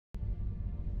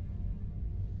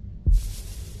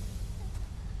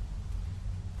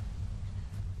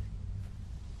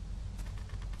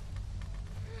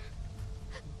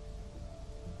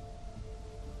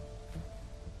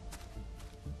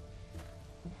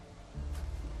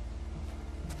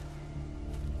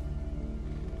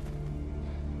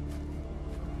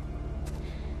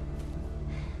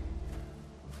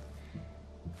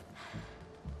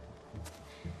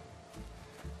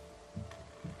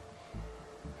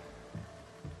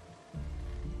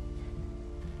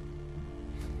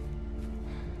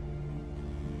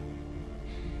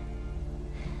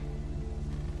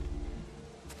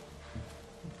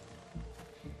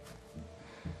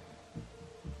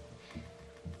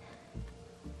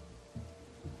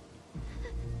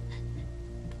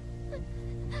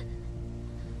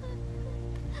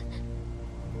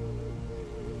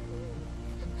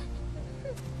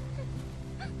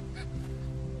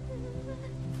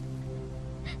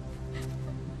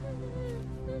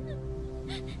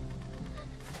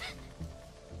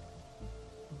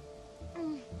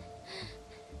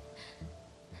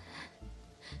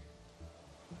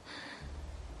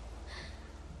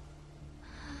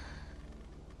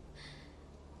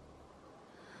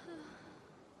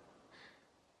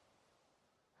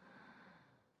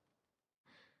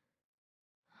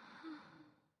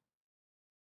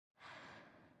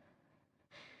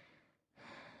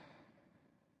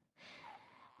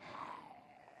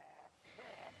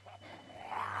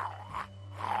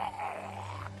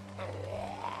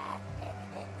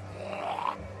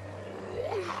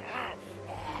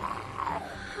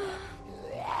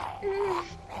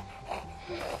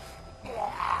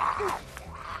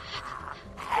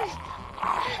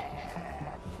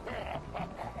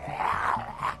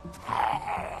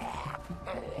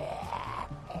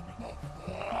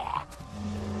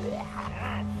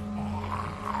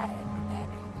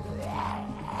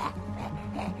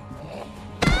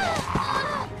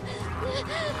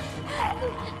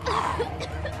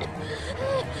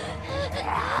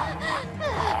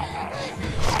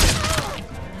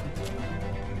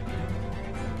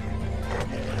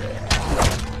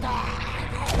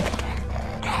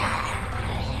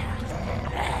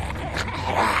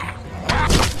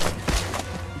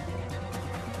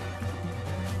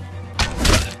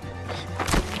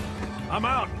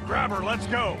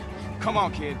go. Come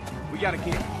on, kid. We gotta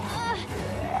get...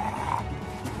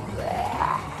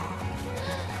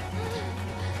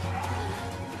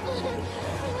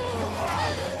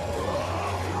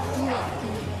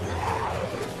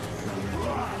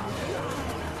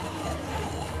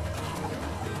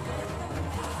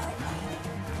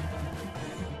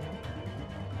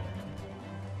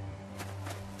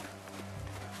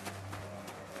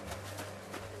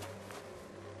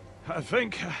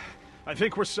 I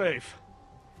think we're safe.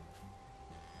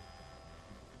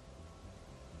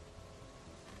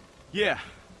 Yeah,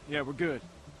 we're good.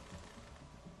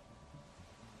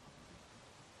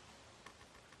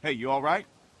 Hey, you all right?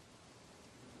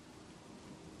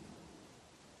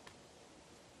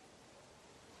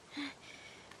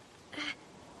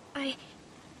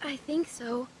 I think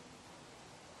so.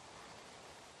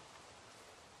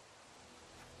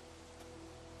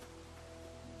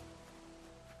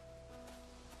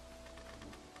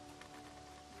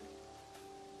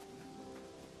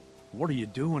 What are you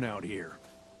doing out here?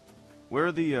 Where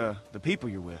are the people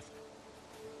you're with?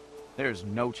 There's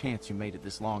no chance you made it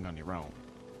this long on your own.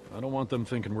 I don't want them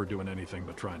thinking we're doing anything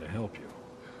but trying to help you.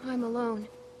 I'm alone.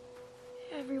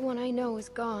 Everyone I know is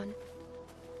gone.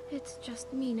 It's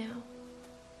just me now.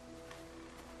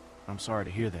 I'm sorry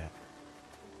to hear that.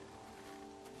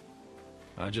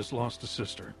 I just lost a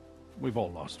sister. We've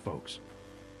all lost folks.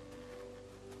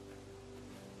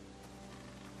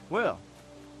 Well,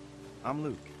 I'm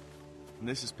Luke. And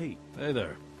this is Pete. Hey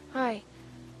there. Hi.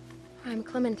 I'm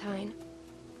Clementine.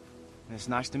 And it's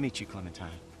nice to meet you, Clementine.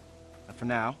 But for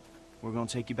now, we're gonna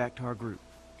take you back to our group.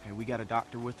 Okay, we got a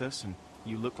doctor with us, and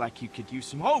you look like you could use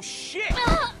some... Oh, shit!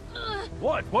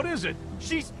 What? What is it?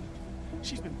 She's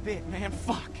been bit, man.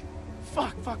 Fuck.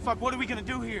 What are we gonna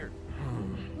do here?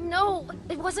 No,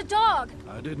 it was a dog.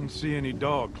 I didn't see any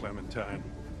dog, Clementine.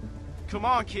 Come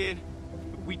on, kid.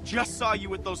 We just saw you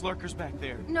with those lurkers back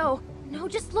there. No,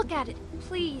 just look at it,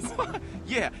 please.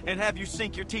 Yeah, and have you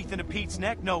sink your teeth into Pete's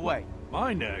neck? No way.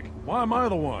 My neck? Why am I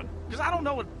the one? Because I don't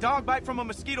know a dog bite from a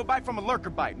mosquito bite from a lurker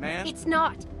bite, man. It's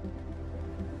not.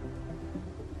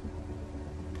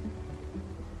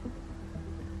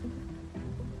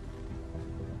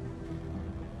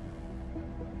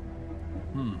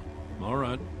 All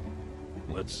right.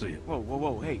 Let's see it.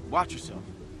 Whoa, hey, watch yourself.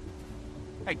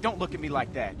 Hey, don't look at me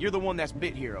like that. You're the one that's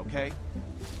bit here, okay?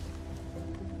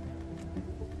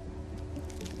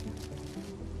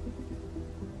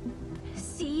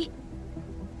 See?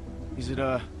 Is it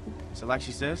like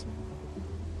she says?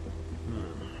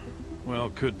 Well,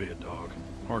 could be a dog.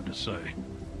 Hard to say.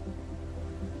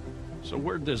 So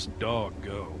where'd this dog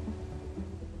go?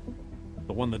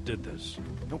 The one that did this.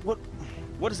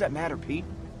 What does that matter, Pete?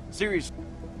 Seriously.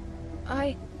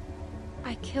 I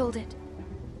killed it.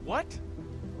 What?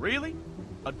 Really?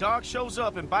 A dog shows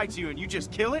up and bites you and you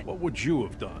just kill it? What would you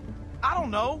have done? I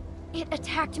don't know. It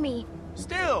attacked me.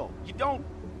 Still, you don't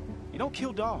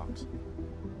kill dogs.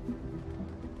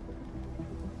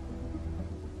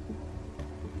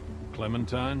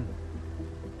 Clementine?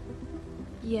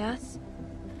 Yes?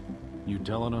 You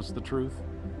telling us the truth?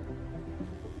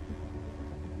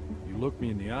 You looked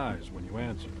me in the eyes when you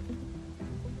answered.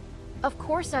 Of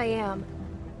course I am.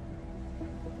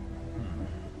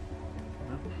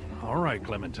 All right,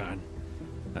 Clementine.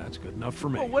 That's good enough for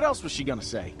me. Well, what else was she gonna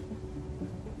say?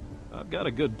 I've got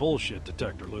a good bullshit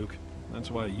detector, Luke.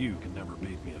 That's why you can never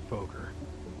beat me at poker.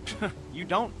 You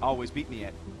don't always beat me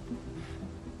at...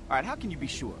 Alright, how can you be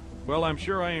sure? Well, I'm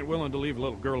sure I ain't willing to leave a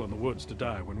little girl in the woods to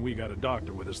die when we got a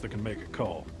doctor with us that can make a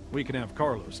call. We can have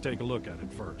Carlos take a look at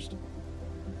it first.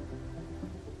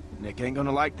 Nick ain't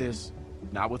gonna like this.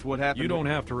 Not with what happened. You don't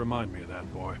have to remind me of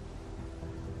that, boy.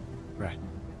 Right.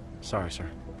 Sorry, sir.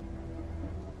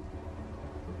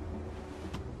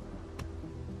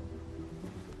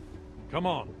 Come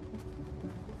on.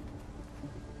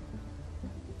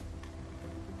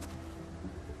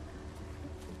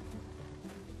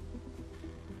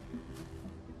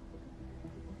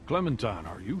 Clementine,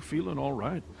 are you feeling all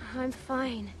right? I'm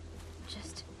fine.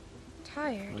 Just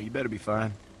tired. Well, you better be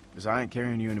fine. Because I ain't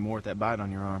carrying you anymore with that bite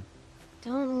on your arm.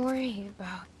 Don't worry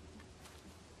about...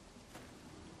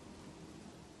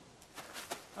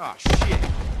 Oh, shit!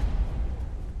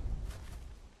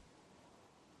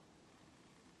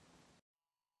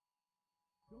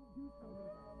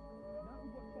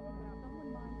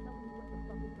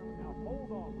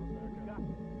 Hold on, Rebecca.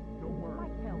 Don't worry.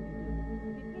 Like hell you do.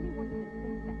 Did anyone even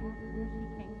think to ask where she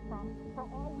came from? For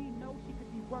all we know, she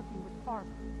could be working with Carlos.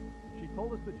 She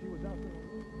told us that she was out there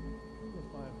hit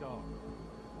by a dog.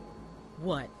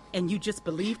 What? And you just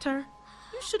believed her?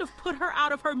 You should have put her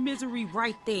out of her misery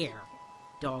right there.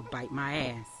 Dog bite my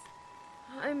ass.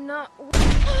 I'm not...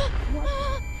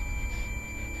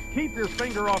 Keep your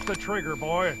finger off the trigger,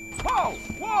 boy. Whoa!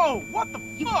 Whoa! What the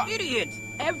You fuck? idiot!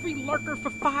 Every lurker for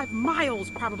 5 miles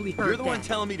probably heard You're the that. one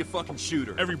telling me to fucking shoot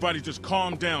her. Everybody just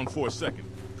calm down for a second.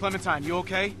 Clementine, you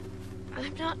okay?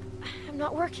 I'm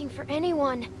not working for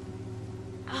anyone.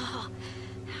 Oh,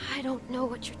 I don't know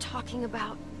what you're talking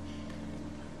about.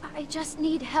 I just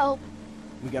need help.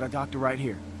 We got a doctor right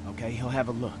here, okay? He'll have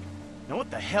a look. Now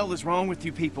what the hell is wrong with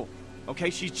you people? Okay,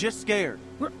 she's just scared.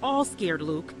 We're all scared,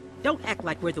 Luke. Don't act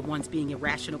like we're the ones being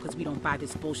irrational because we don't buy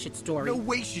this bullshit story. No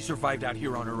way she survived out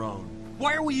here on her own.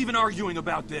 Why are we even arguing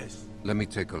about this? Let me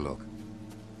take a look.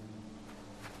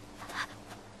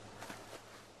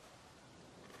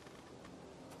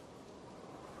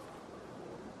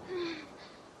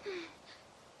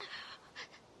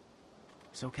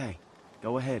 It's okay.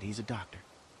 Go ahead, he's a doctor.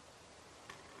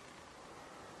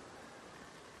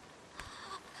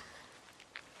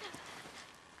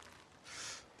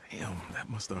 Damn, that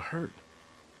must have hurt.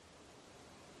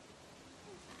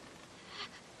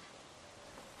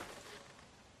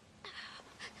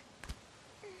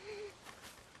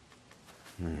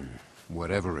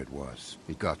 Whatever it was,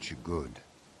 it got you good.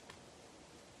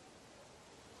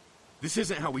 This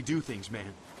isn't how we do things,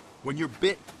 man. When you're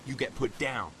bit, you get put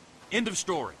down. End of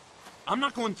story. I'm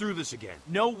not going through this again.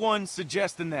 No one's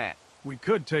suggesting that. We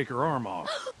could take her arm off.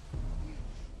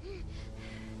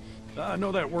 I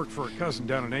know that worked for a cousin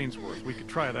down in Ainsworth. We could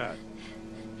try that.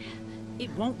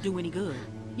 It won't do any good.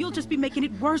 You'll just be making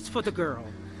it worse for the girl.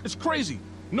 It's crazy.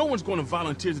 No one's going to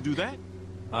volunteer to do that.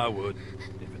 I would,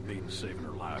 if it means saving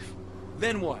her life.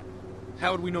 Then what?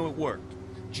 How would we know it worked?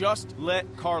 Just let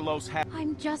Carlos have...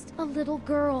 I'm just a little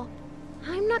girl.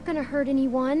 I'm not gonna hurt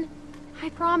anyone. I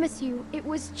promise you, it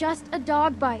was just a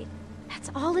dog bite.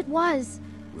 That's all it was.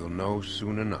 We'll know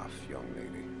soon enough, young lady.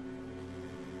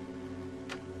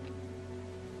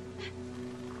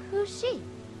 Who's she?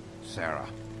 Sarah,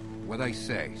 what I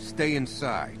say, stay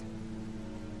inside.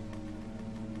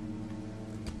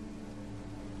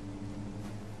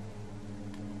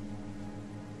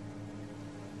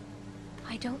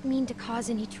 I don't mean to cause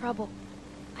any trouble.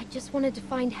 I just wanted to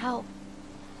find help.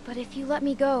 But if you let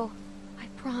me go, I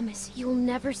promise you'll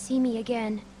never see me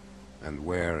again. And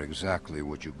where exactly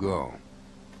would you go?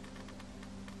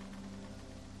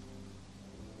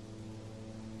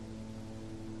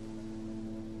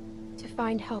 To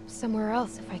find help somewhere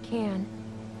else if I can.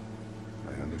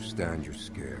 I understand you're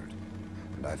scared.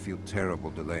 And I feel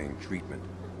terrible delaying treatment.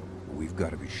 But we've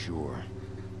got to be sure.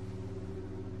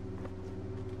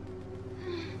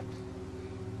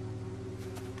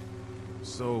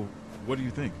 So, what do you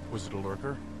think? Was it a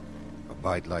lurker? A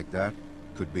bite like that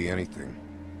could be anything.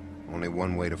 Only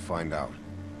one way to find out.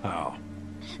 How?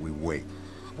 We wait.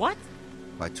 What?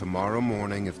 By tomorrow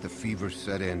morning, if the fever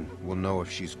set in, we'll know if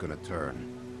she's gonna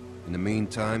turn. In the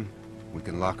meantime, we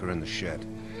can lock her in the shed.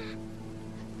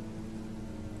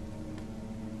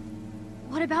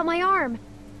 What about my arm?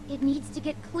 It needs to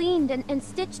get cleaned and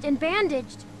stitched and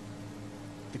bandaged.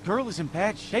 The girl is in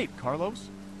bad shape, Carlos.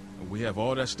 We have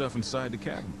all that stuff inside the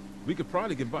cabin. We could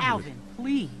probably get by with Alvin, it.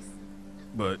 please.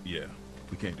 But yeah,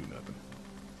 we can't do nothing.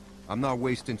 I'm not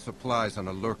wasting supplies on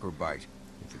a lurker bite.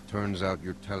 If it turns out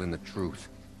you're telling the truth,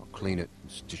 I'll clean it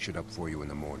and stitch it up for you in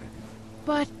the morning.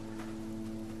 But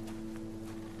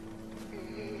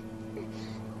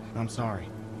I'm sorry.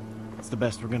 It's the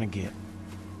best we're gonna get.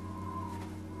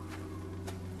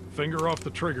 Finger off the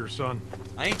trigger, son.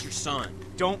 I ain't your son.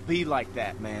 Don't be like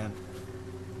that, man.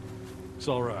 It's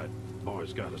all right.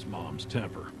 Boy's got his mom's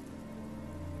temper.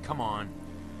 Come on.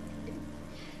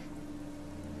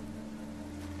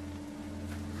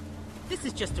 This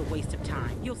is just a waste of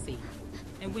time. You'll see.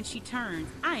 And when she turns,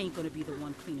 I ain't gonna be the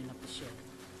one cleaning up the shit.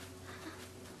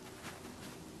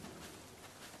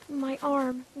 my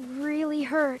arm really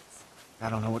hurts. I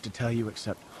don't know what to tell you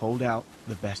except hold out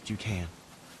the best you can.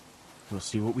 We'll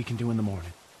see what we can do in the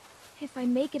morning. If I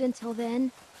make it until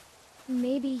then,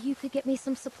 maybe you could get me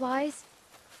some supplies?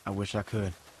 I wish I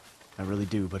could. I really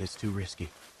do, but it's too risky.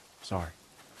 Sorry.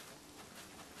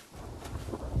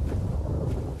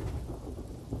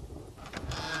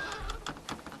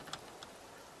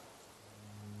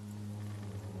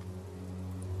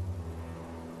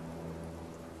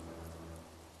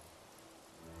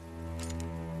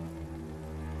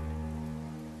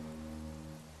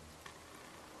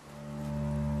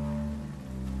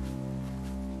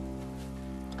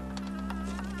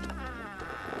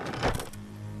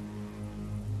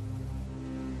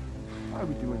 Why are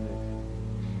we doing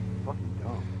this? Fucking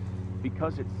dumb.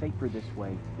 Because it's safer this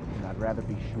way, and I'd rather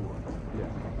be sure. Yeah,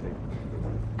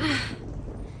 safer.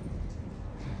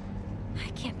 I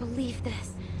can't believe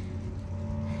this.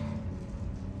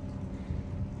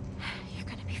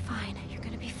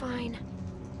 fine.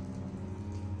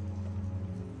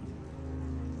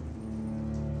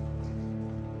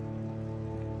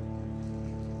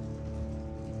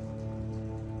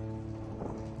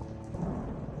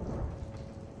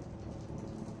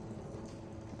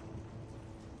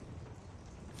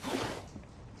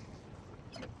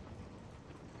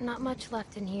 Not much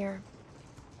left in here.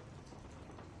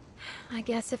 I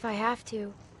guess if I have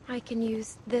to, I can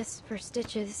use this for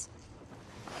stitches.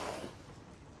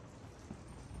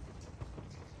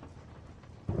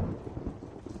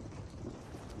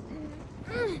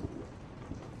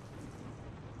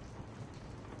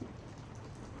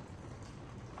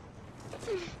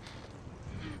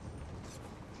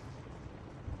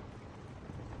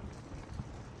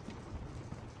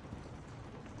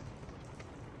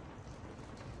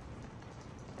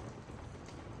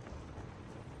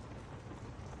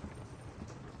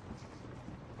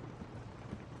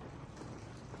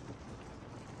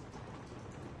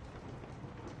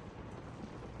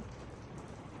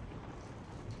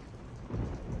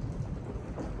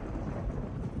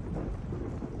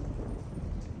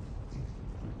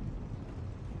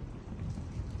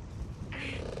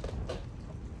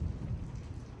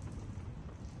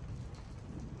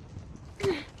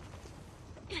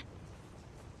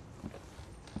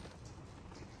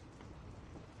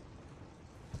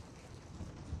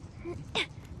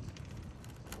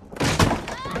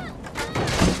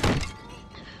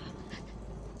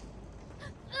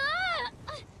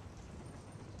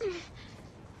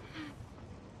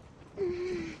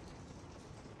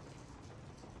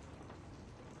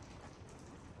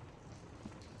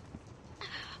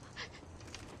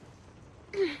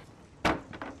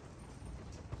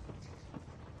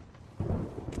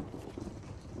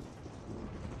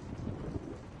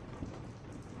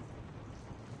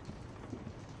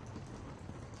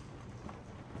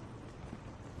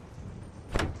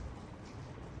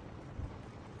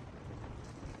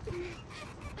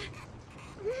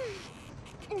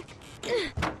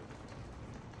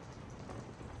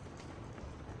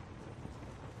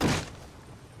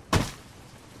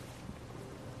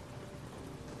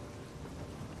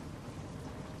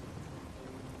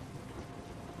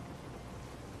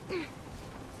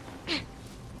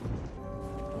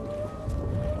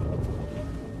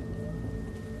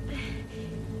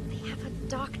 They have a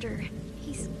doctor.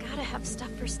 He's gotta have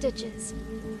stuff for stitches.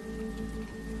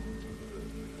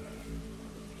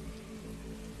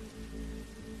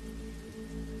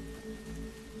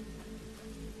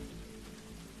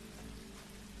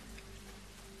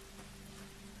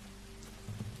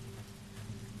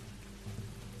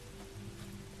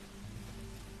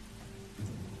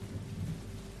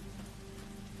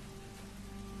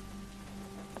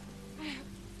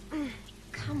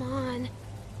 Come on.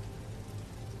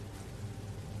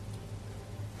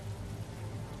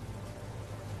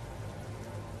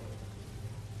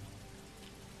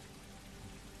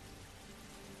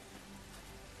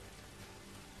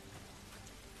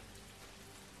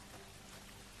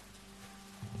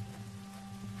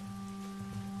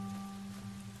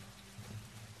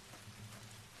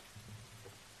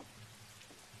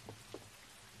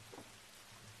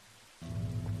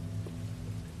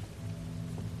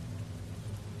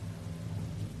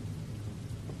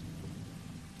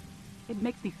 It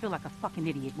makes me feel like a fucking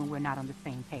idiot when we're not on the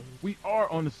same page. We are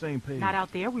on the same page. Not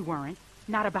out there, we weren't.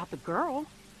 Not about the girl.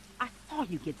 I saw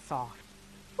you get soft.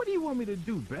 What do you want me to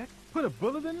do, Beck? Put a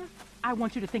bullet in her? I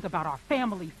want you to think about our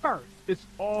family first. It's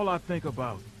all I think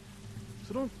about.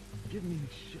 So don't give me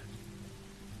shit.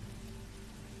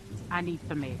 I need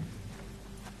some air.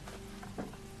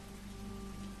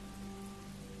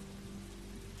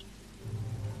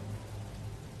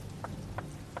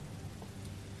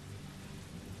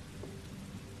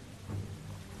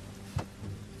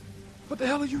 What the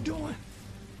hell are you doing?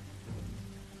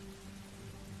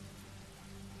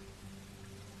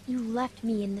 You left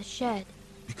me in the shed.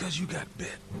 Because you got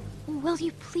bit. Will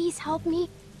you please help me?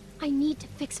 I need to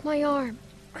fix my arm.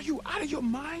 Are you out of your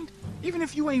mind? Even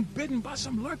if you ain't bitten by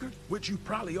some lurker, which you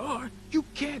probably are, you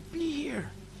can't be here.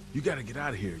 You gotta get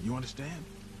out of here, you understand?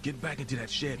 Get back into that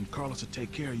shed and Carlos will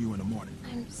take care of you in the morning.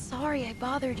 I'm sorry I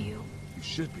bothered you. You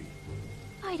should be.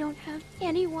 I don't have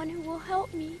anyone who will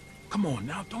help me. Come on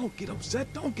now, don't get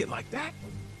upset. Don't get like that.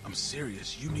 I'm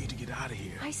serious. You need to get out of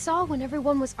here. I saw when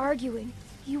everyone was arguing.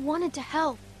 You wanted to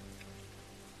help.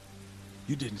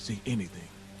 You didn't see anything.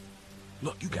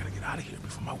 Look, you gotta get out of here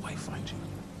before my wife finds you.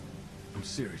 I'm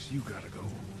serious. You gotta go.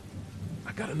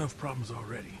 I got enough problems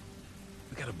already.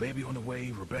 We got a baby on the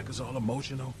way. Rebecca's all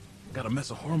emotional. Got a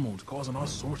mess of hormones causing all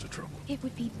sorts of trouble. It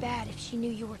would be bad if she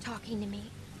knew you were talking to me.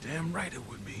 Damn right it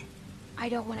would be. I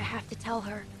don't want to have to tell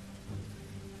her.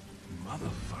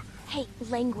 Motherfucker. Hey,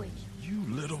 language. You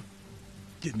little...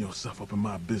 Getting yourself up in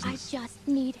my I business. just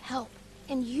need help,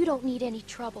 and you don't need any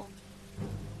trouble.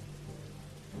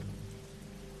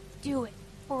 Do it,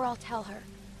 or I'll tell her.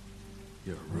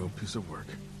 You're a real piece of work.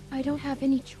 I don't have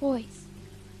any choice.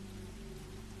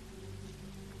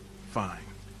 Fine.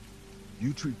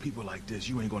 You treat people like this,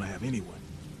 you ain't gonna have anyone.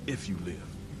 If you live.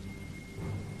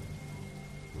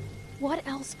 What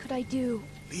else could I do?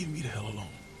 Leave me the hell alone.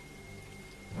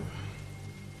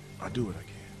 I'll do what I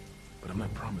can, but I'm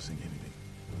not promising anything.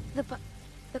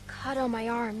 The cut on my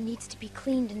arm needs to be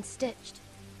cleaned and stitched.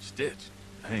 Stitch?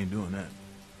 I ain't doing that.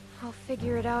 I'll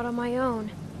figure it out on my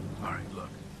own. Alright, look.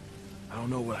 I don't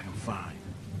know what I can find.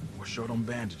 We're short on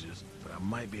bandages, but I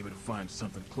might be able to find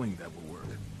something clean that will work.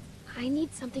 I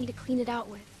need something to clean it out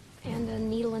with. And a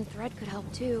needle and thread could help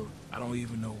too. I don't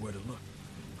even know where to look.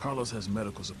 Carlos has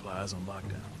medical supplies on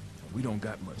lockdown. We don't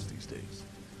got much these days.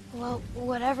 Well,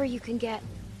 whatever you can get.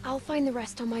 I'll find the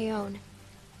rest on my own.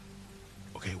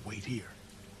 Okay, wait here.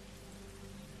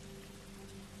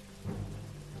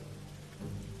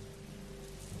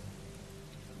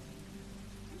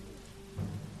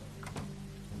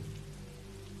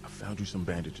 I found you some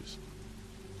bandages.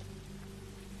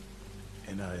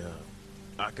 And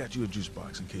I got you a juice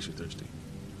box in case you're thirsty.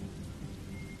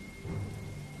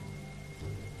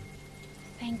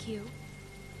 Thank you.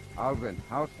 Alvin,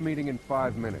 house meeting in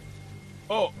 5 minutes.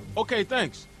 Oh, okay,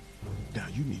 thanks. Now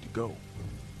you need to go.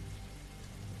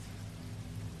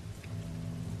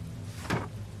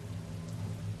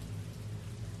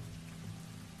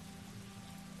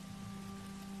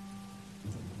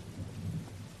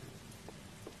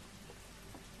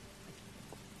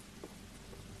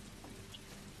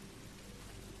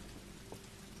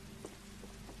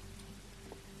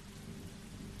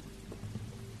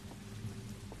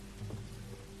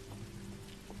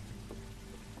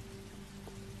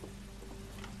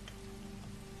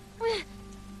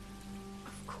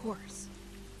 Of course.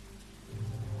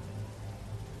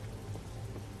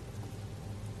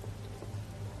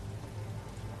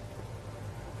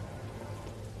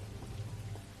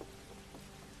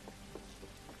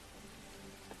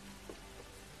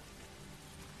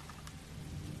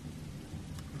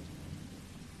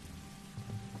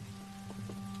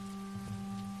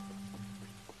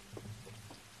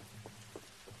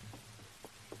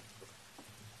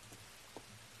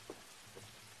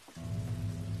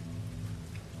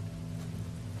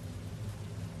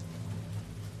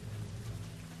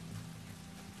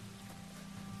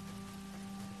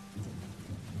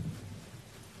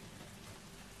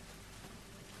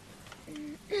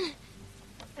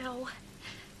 Ow.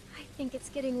 I think it's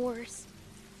getting worse.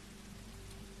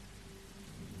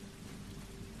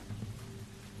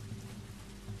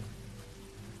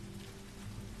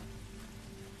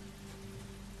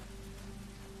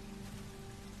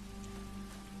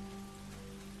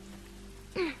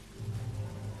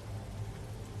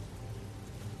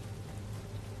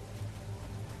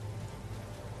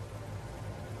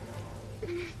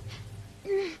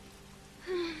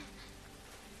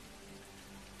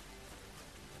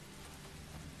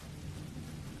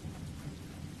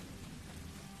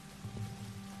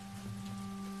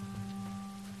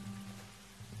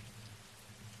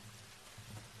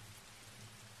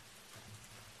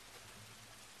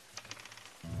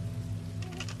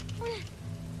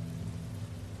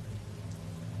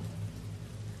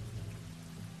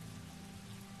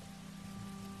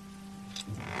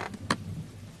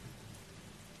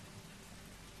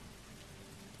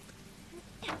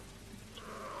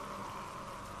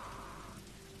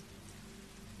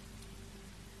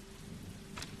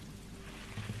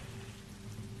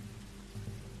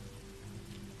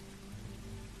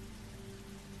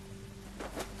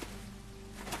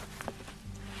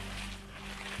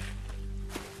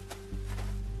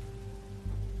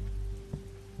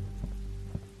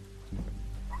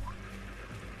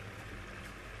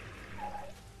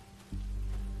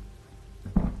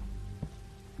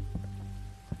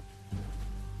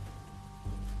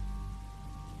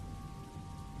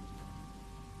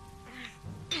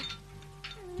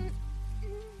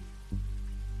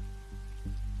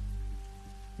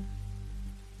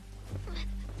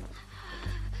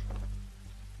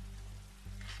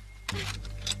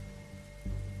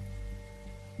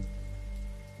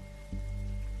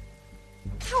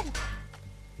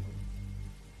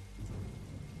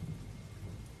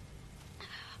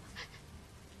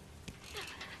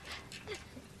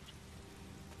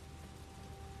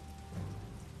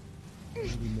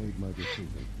 already made my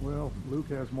decision. Well, Luke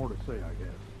has more to say, I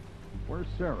guess. Where's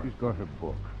Sarah? She's got her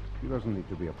book. She doesn't need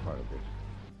to be a part of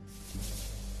this.